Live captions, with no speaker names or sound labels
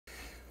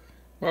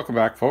Welcome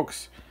back,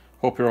 folks.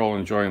 Hope you're all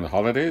enjoying the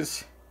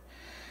holidays.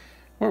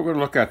 What we're going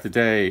to look at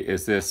today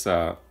is this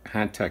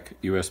Hantek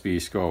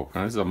USB scope.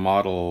 Now, this is a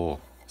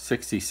model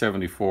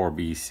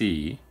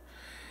 6074BC.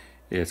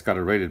 It's got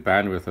a rated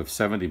bandwidth of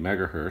 70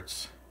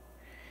 megahertz,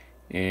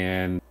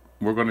 and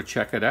we're going to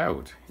check it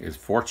out. It's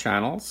 4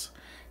 channels.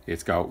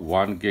 It's got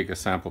 1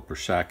 gigasample per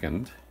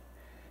second,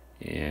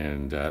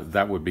 and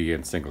that would be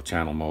in single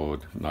channel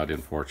mode, not in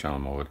 4 channel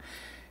mode.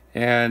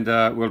 And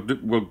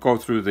we'll go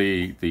through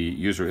the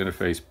user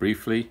interface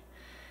briefly,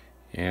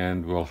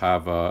 and we'll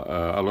have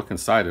a look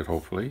inside it,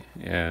 hopefully,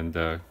 and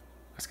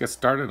let's get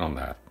started on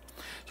that.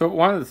 So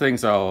one of the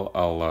things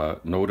I'll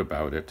note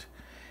about it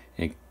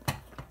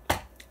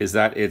is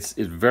that it's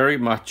very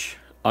much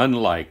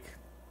unlike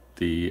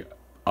the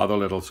other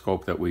little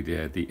scope that we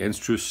did, the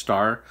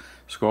InstruStar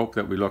scope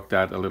that we looked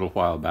at a little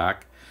while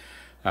back,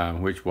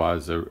 which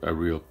was a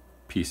real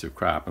piece of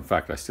crap. In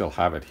fact, I still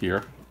have it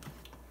here.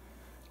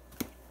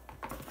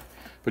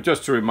 But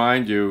just to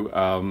remind you,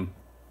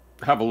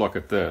 have a look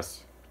at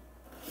this.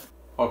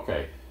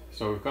 Okay,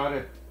 so we've got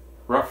it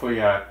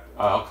roughly at,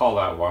 I'll call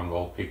that 1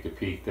 volt peak to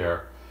peak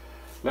there.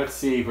 Let's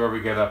see where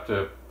we get up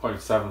to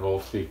 0.7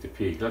 volts peak to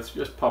peak. Let's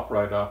just pop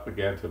right up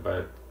again to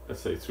about, let's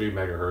say, 3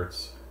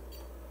 megahertz.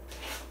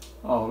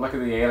 Oh, look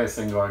at the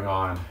aliasing going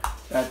on.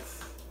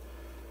 That's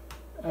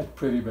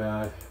pretty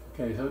bad.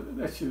 Okay, so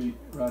that should be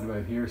around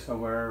about here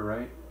somewhere,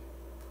 right?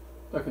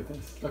 Look at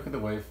this. Look at the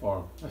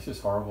waveform. That's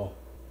just horrible.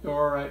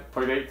 All right,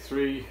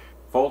 0.83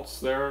 volts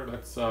there.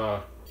 That's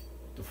the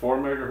 4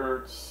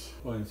 megahertz.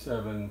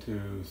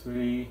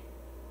 0.723.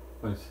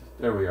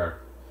 There we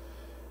are.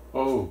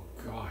 Oh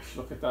gosh,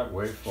 look at that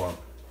waveform.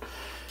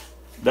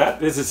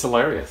 This is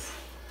hilarious.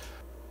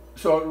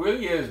 So it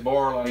really is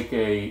more like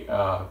a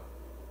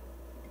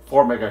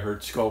 4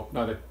 megahertz scope,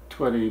 not a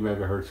 20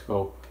 megahertz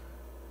scope.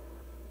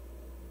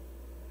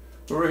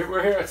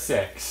 We're here at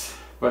 6,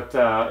 but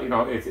you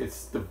know,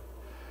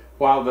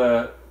 while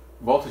the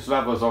voltage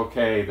level is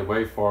okay, the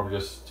waveform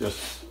is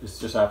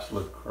just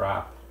absolute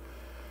crap.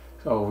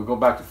 So we go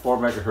back to 4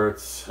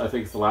 megahertz. I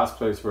think it's the last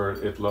place where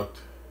it looked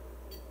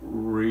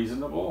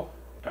reasonable.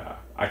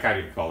 I can't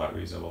even call that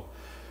reasonable.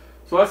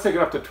 So let's take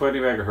it up to 20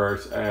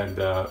 megahertz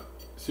and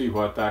see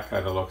what that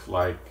kind of looks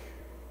like.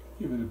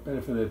 Give it a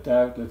benefit of the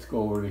doubt. Let's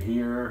go over to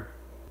here.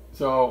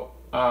 So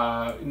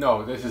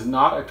no, this is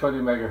not a 20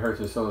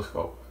 megahertz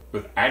oscilloscope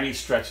with any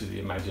stretch of the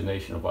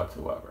imagination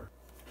whatsoever.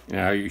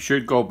 Now, you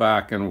should go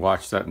back and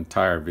watch that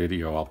entire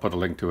video. I'll put a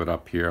link to it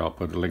up here. I'll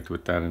put a link to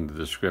it down in the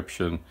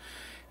description.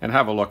 And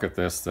have a look at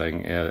this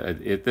thing.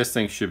 This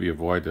thing should be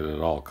avoided at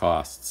all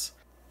costs.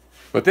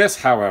 But this,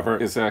 however,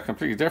 is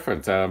completely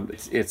different.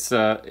 It's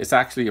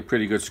actually a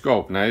pretty good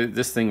scope. Now,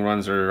 this thing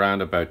runs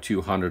around about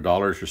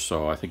 $200 or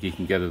so. I think you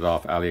can get it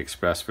off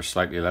AliExpress for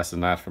slightly less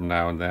than that from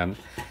now and then.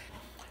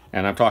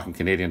 And I'm talking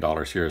Canadian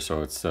dollars here,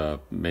 so it's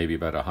maybe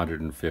about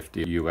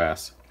 150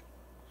 US.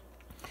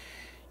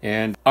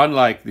 And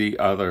unlike the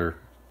other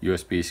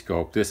USB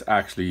scope, this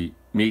actually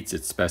meets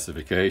its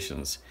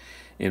specifications.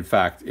 In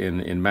fact,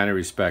 in many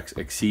respects,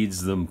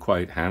 exceeds them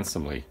quite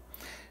handsomely.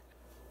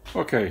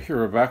 Okay, here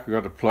we're back. We've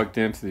got it plugged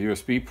into the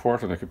USB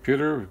port on the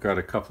computer. We've got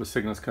a couple of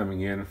signals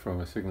coming in from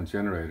a signal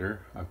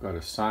generator. I've got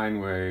a sine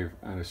wave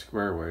and a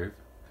square wave.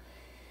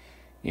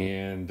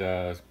 And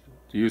the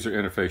user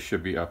interface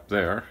should be up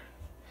there.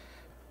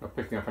 I'm not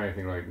picking up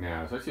anything right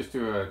now. So let's just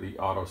do the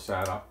auto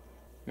setup.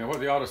 Now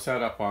what the auto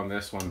setup on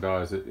this one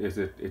does is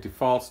it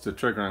defaults to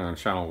triggering on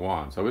channel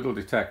 1. So it'll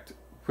detect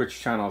which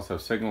channels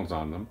have signals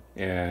on them.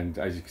 And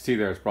as you can see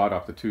there, it's brought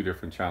up the 2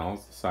 different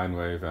channels, the sine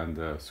wave and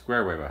the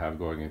square wave I have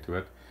going into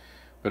it.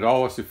 But it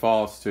always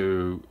defaults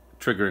to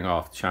triggering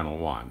off channel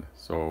 1.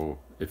 So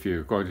if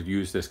you're going to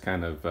use this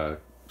kind of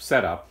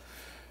setup,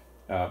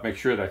 make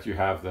sure that you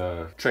have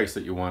the trace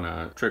that you want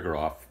to trigger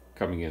off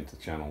coming into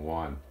channel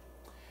 1.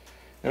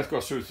 Let's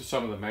go through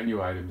some of the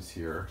menu items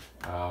here.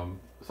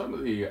 Some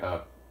of the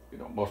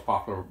most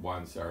popular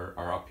ones are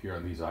up here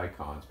on these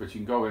icons, but you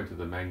can go into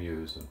the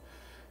menus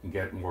and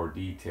get more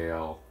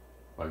detail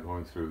by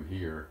going through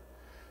here.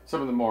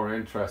 Some of the more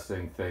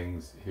interesting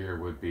things here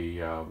would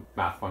be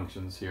math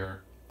functions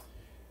here.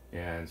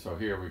 And so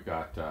here we've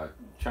got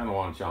channel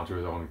 1 and channel 2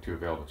 are the only 2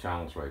 available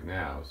channels right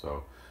now.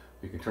 So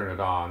we can turn it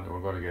on, and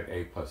we're going to get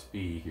A plus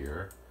B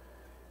here.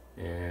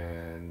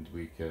 And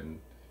we can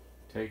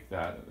take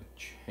that and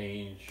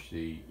change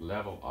the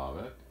level of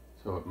it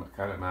so it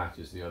kind of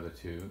matches the other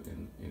 2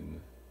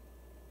 in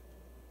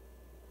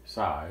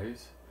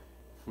size.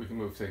 We can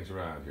move things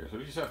around here. So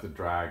we just have to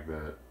drag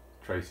the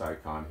trace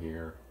icon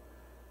here,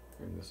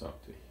 bring this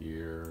up to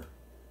here,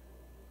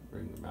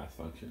 bring the math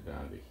function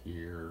down to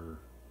here,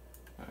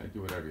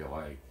 do whatever you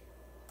like.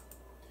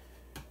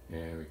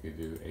 And we can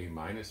do A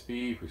minus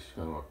B, which is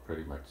going to look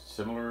pretty much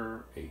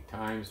similar, A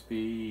times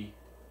B,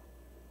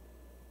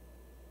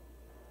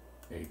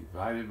 A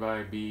divided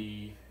by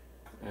B,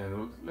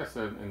 and let's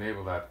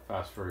enable that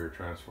fast Fourier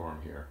transform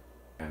here.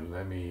 And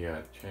let me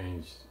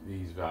change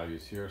these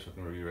values here so I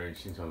can rearrange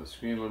things on the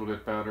screen a little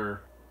bit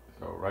better.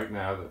 So right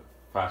now the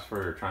fast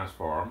Fourier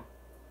transform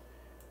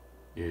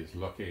is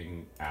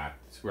looking at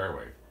square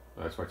wave.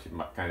 That's what you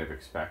might kind of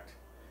expect.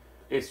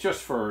 It's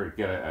just for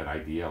get an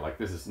idea. Like,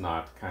 this is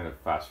not kind of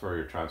fast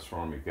Fourier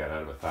transform you get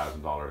out of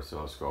 $1,000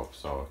 oscilloscope.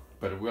 So,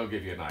 but it will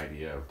give you an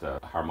idea of the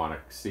harmonic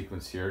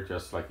sequence here,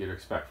 just like you'd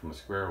expect from a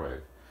square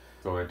wave.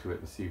 Go into it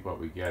and see what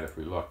we get if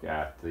we look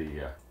at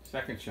the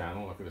second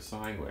channel. Look at a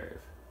sine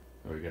wave.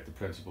 So we get the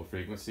principal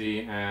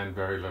frequency and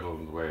very little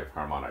in the way of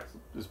harmonics.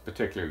 This is a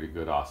particularly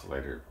good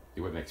oscillator.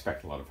 You wouldn't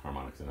expect a lot of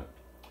harmonics in it.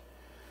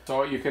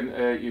 So you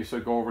can you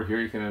should go over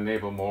here. You can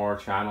enable more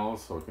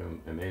channels. So we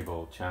can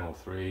enable channel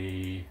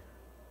 3.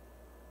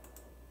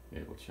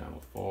 Enable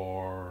channel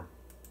 4.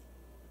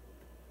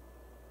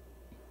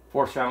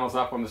 4 channels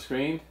up on the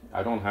screen.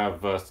 I don't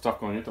have stuff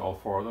going into all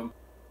 4 of them.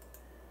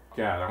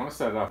 Yeah, I want to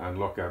set it up and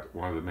look at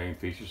one of the main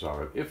features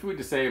of it. If we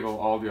disable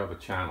all the other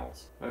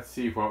channels, let's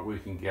see what we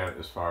can get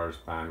as far as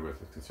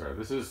bandwidth is concerned.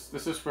 This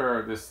is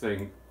where this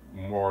thing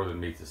more than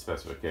meets the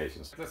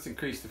specifications. Let's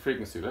increase the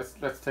frequency.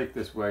 Let's take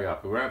this way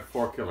up. We're at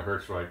 4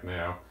 kilohertz right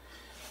now.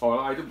 Oh,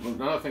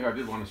 another thing I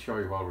did want to show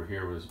you while we're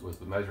here was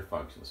the measure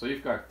function. So you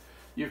can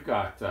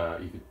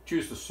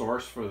choose the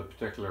source for the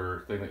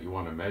particular thing that you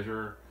want to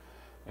measure,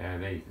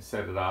 and then you can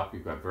set it up.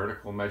 You've got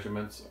vertical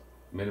measurements,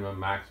 minimum,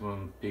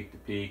 maximum, peak to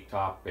peak,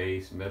 top,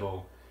 base,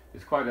 middle.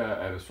 It's quite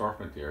an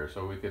assortment here.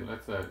 So we can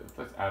let's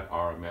add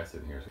RMS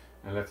in here,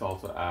 and let's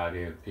also add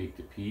in peak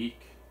to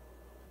peak.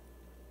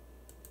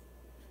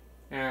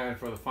 And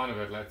for the fun of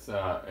it, let's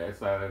add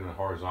in a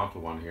horizontal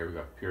one here. We've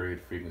got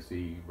period,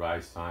 frequency,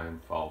 rise time,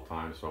 fall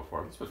time, and so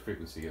forth. Let's put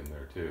frequency in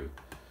there too.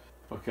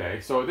 Okay,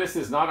 so this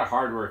is not a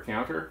hardware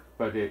counter,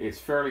 but it's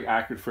fairly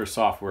accurate for a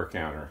software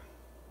counter.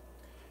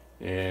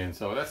 And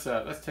so let's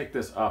take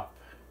this up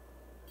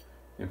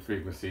in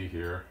frequency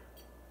here.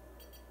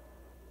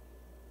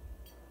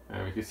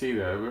 And we can see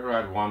that we're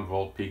at 1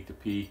 volt peak to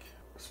peak.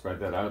 Spread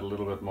that out a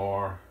little bit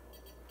more.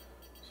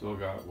 Still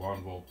got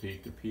 1 volt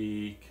peak to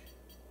peak.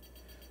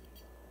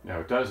 Now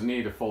it does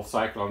need a full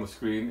cycle on the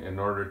screen in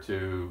order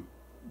to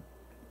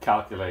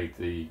calculate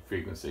the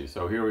frequency.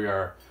 So here we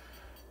are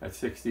at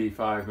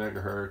 65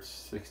 megahertz,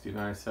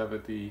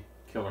 6970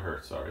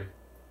 kilohertz, sorry.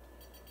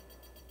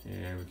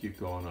 And we keep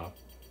going up.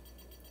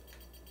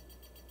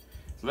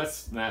 So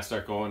let's now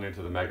start going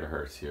into the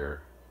megahertz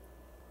here.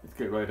 Let's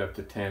get right up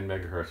to 10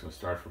 megahertz. We'll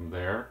start from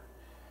there.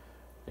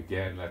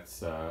 Again,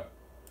 let's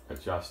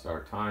adjust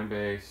our time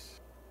base.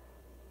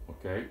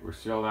 Okay, we're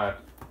still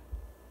at,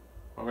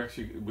 well,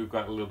 actually, we've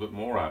got a little bit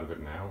more out of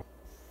it now.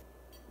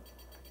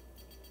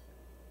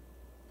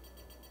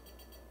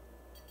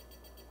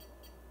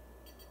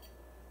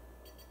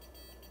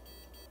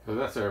 So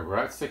that's we're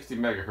at 60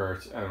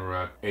 megahertz and we're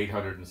at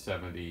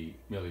 870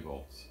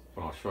 millivolts.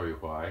 And I'll show you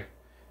why.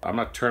 I'm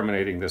not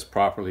terminating this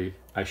properly.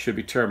 I should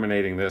be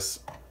terminating this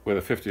with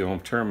a 50 ohm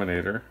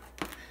terminator,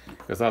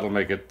 because that'll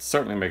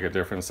certainly make a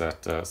difference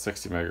at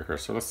 60 megahertz.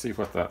 So let's see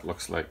what that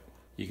looks like.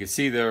 You can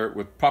see there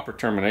with proper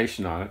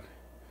termination on it,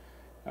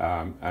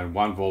 and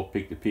 1 volt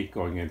peak to peak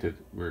going into it,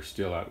 we're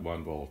still at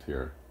 1 volt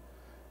here.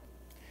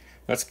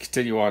 Let's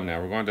continue on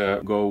now. We're going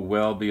to go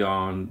well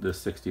beyond the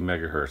 60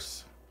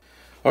 megahertz.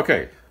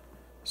 Okay,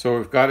 so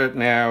we've got it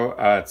now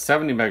at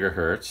 70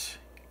 megahertz,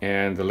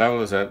 and the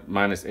level is at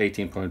minus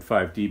 18.5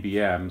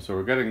 dBm. So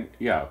we're getting,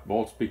 yeah,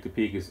 volts peak to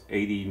peak is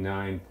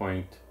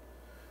 89.5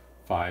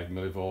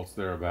 millivolts,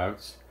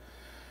 thereabouts.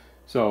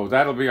 So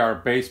that'll be our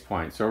base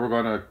point. So we're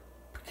going to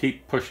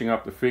keep pushing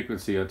up the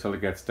frequency until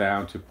it gets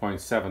down to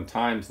 0.7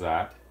 times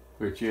that,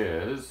 which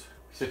is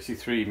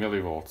 63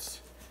 millivolts.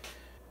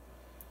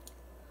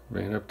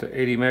 Bring it up to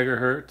 80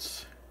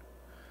 megahertz.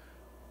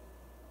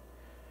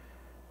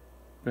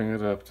 Bring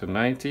it up to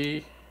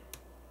 90.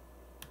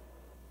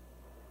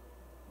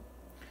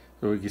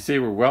 So we can see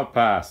we're well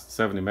past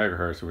 70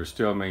 megahertz and we're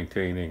still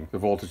maintaining the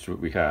voltage that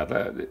we had.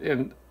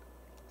 And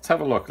let's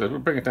have a look. We'll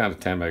bring it down to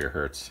 10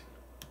 megahertz.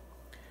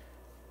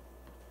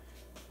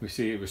 We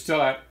see we're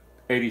still at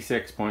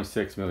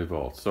 86.6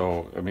 millivolts.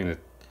 So, I mean,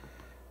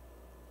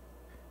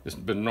 there's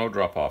been no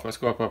drop off. Let's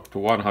go up to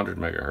 100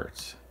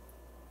 megahertz.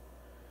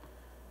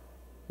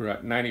 We're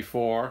at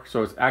 94,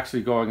 so it's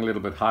actually going a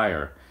little bit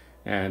higher.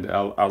 And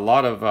a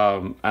lot of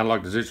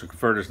analog to digital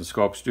converters and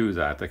scopes do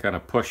that. They kind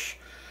of push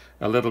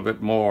a little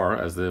bit more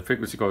as the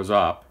frequency goes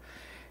up,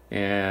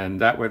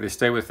 and that way they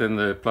stay within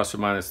the plus or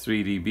minus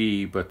 3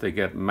 dB, but they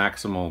get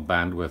maximal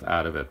bandwidth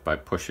out of it by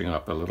pushing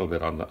up a little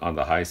bit on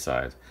the high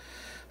side.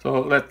 So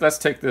let's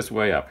take this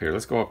way up here.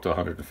 Let's go up to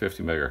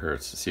 150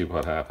 megahertz to see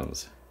what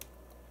happens.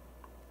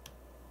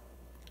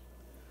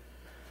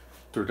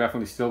 So we're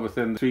definitely still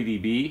within 3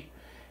 dB,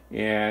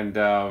 and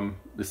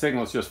the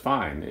signal is just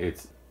fine.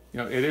 It's, you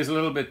know, it is a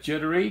little bit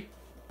jittery,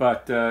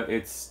 but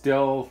it's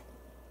still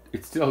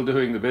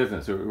doing the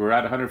business. We're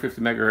at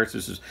 150 megahertz.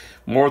 This is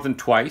more than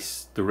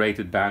twice the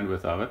rated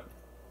bandwidth of it.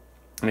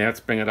 Yeah, let's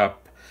bring it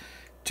up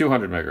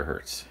 200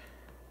 megahertz.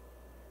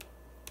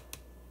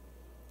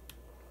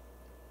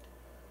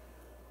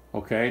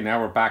 Okay, now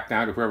we're back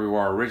down to where we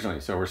were originally.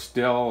 So we're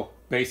still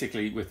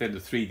basically within the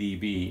 3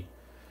 dB,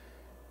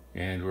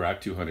 and we're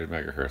at 200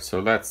 megahertz. So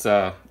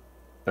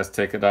let's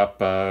take it up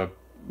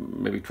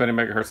maybe 20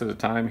 megahertz at a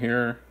time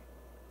here.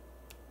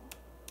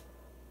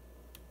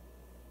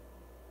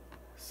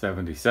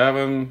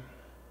 77.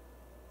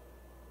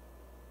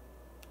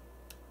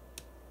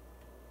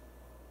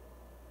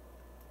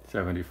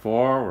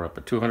 74, we're up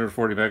at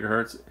 240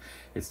 megahertz.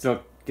 It's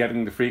still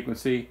getting the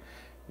frequency,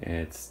 and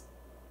it's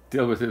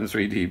still within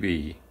 3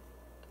 dB.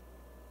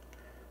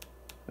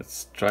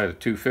 Let's try the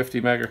 250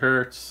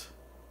 megahertz.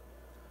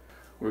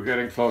 We're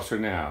getting closer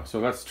now. So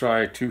let's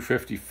try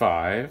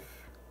 255.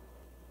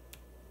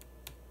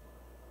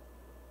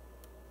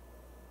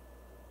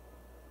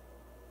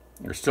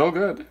 You're still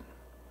good.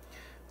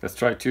 Let's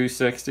try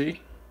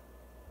 260.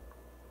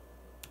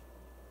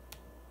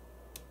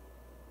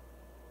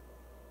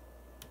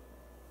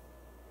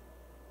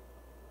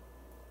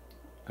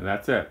 And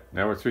that's it.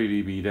 Now we're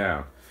 3 dB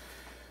down.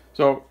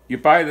 So you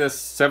buy this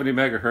 70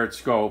 megahertz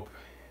scope,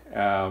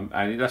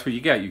 and that's what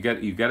you get. You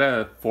get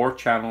a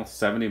 4-channel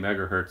 70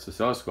 megahertz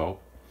oscilloscope.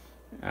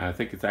 And I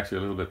think it's actually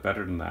a little bit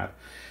better than that.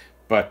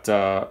 But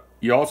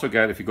you also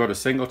get, if you go to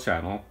single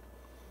channel,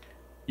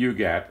 you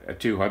get a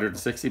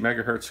 260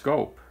 megahertz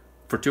scope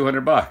for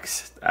 200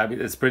 bucks. I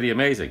mean, it's pretty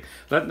amazing.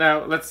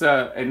 Let's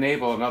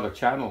enable another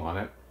channel on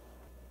it.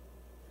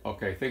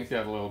 Okay, things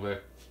get a little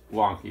bit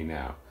wonky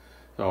now.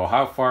 So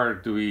how far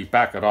do we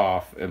back it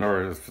off in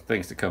order for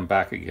things to come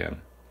back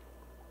again?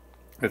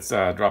 Let's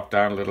drop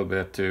down a little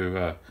bit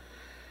to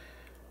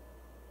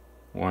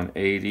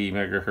 180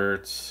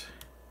 megahertz.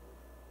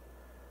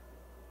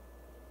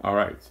 All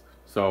right,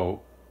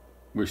 so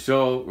we're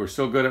still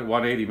good at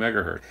 180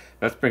 megahertz.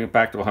 Let's bring it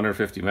back to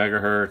 150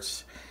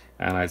 megahertz,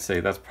 and I'd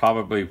say that's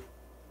probably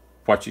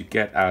what you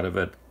get out of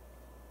it,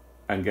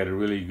 and get a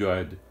really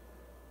good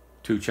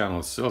 2-channel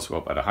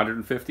oscilloscope at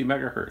 150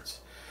 megahertz.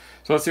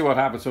 So let's see what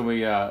happens when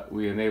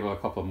we enable a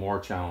couple more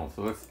channels.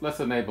 So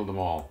let's enable them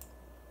all.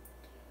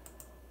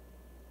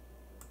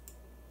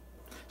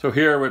 So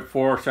here with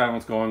 4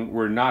 channels going,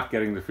 we're not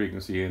getting the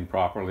frequency in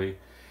properly.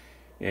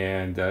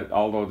 And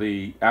although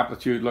the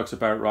amplitude looks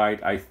about right,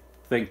 I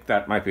think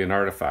that might be an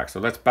artifact. So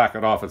let's back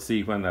it off and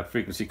see when that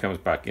frequency comes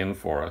back in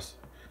for us.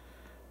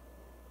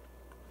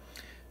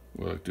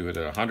 We'll do it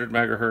at 100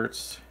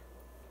 megahertz.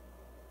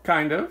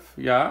 Kind of,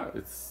 yeah,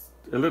 it's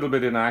a little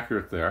bit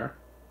inaccurate there.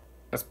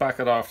 Let's back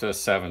it off to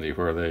 70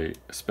 where they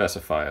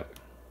specify it.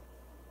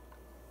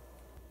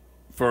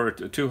 For a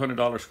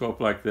 $200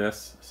 scope like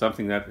this,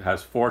 something that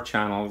has 4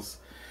 channels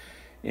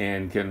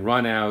and can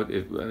run out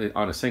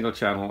on a single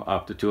channel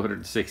up to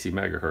 260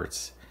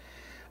 megahertz,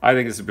 I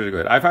think this is pretty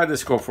good. I've had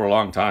this scope for a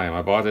long time.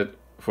 I bought it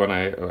when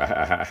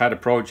I had a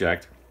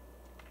project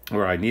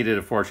where I needed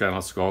a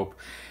 4-channel scope,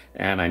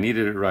 and I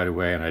needed it right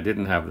away, and I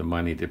didn't have the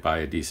money to buy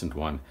a decent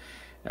one.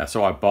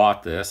 So I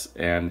bought this,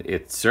 and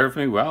it served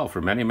me well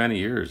for many, many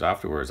years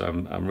afterwards.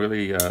 I'm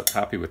really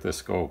happy with this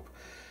scope.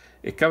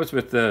 It comes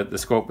with the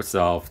scope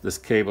itself, this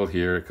cable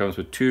here. It comes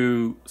with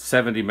 2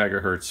 70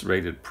 megahertz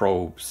rated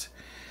probes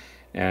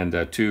and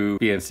 2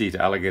 PNC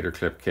to alligator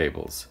clip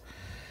cables.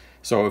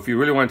 So if you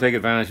really want to take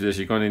advantage of this,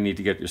 you're going to need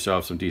to get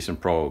yourself some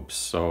decent probes.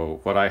 So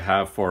what I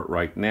have for it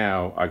right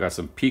now, I got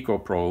some Pico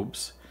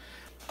probes.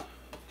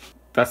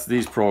 That's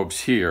these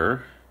probes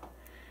here.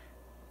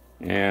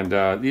 And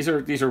these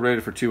are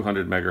rated for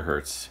 200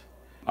 megahertz.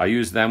 I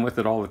use them with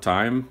it all the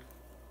time.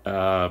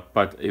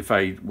 But if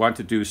I want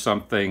to do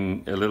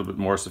something a little bit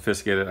more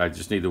sophisticated, I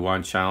just need the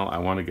 1 channel. I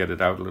want to get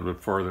it out a little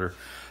bit further.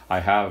 I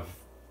have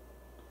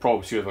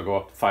probes here that go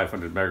up to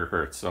 500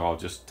 megahertz. So I'll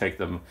just take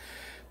them,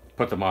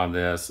 put them on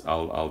this.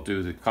 I'll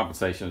do the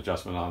compensation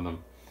adjustment on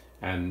them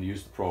and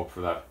use the probe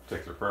for that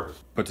particular purpose.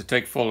 But to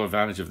take full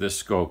advantage of this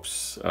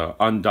scope's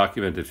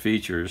undocumented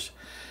features,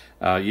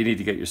 you need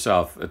to get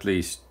yourself at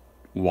least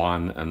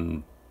 1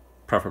 and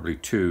preferably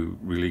 2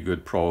 really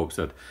good probes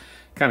that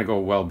kind of go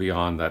well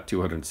beyond that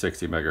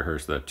 260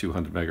 megahertz, that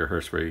 200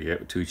 megahertz where you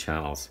get 2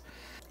 channels.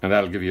 And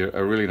that'll give you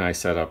a really nice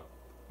setup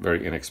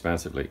very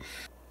inexpensively.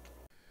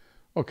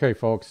 Okay,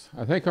 folks,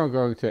 I think I'm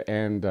going to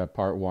end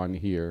part 1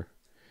 here.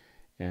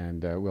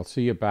 And we'll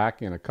see you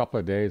back in a couple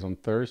of days on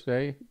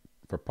Thursday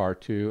for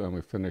part 2, and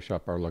we finish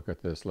up our look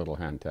at this little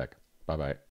Hantek. Bye-bye.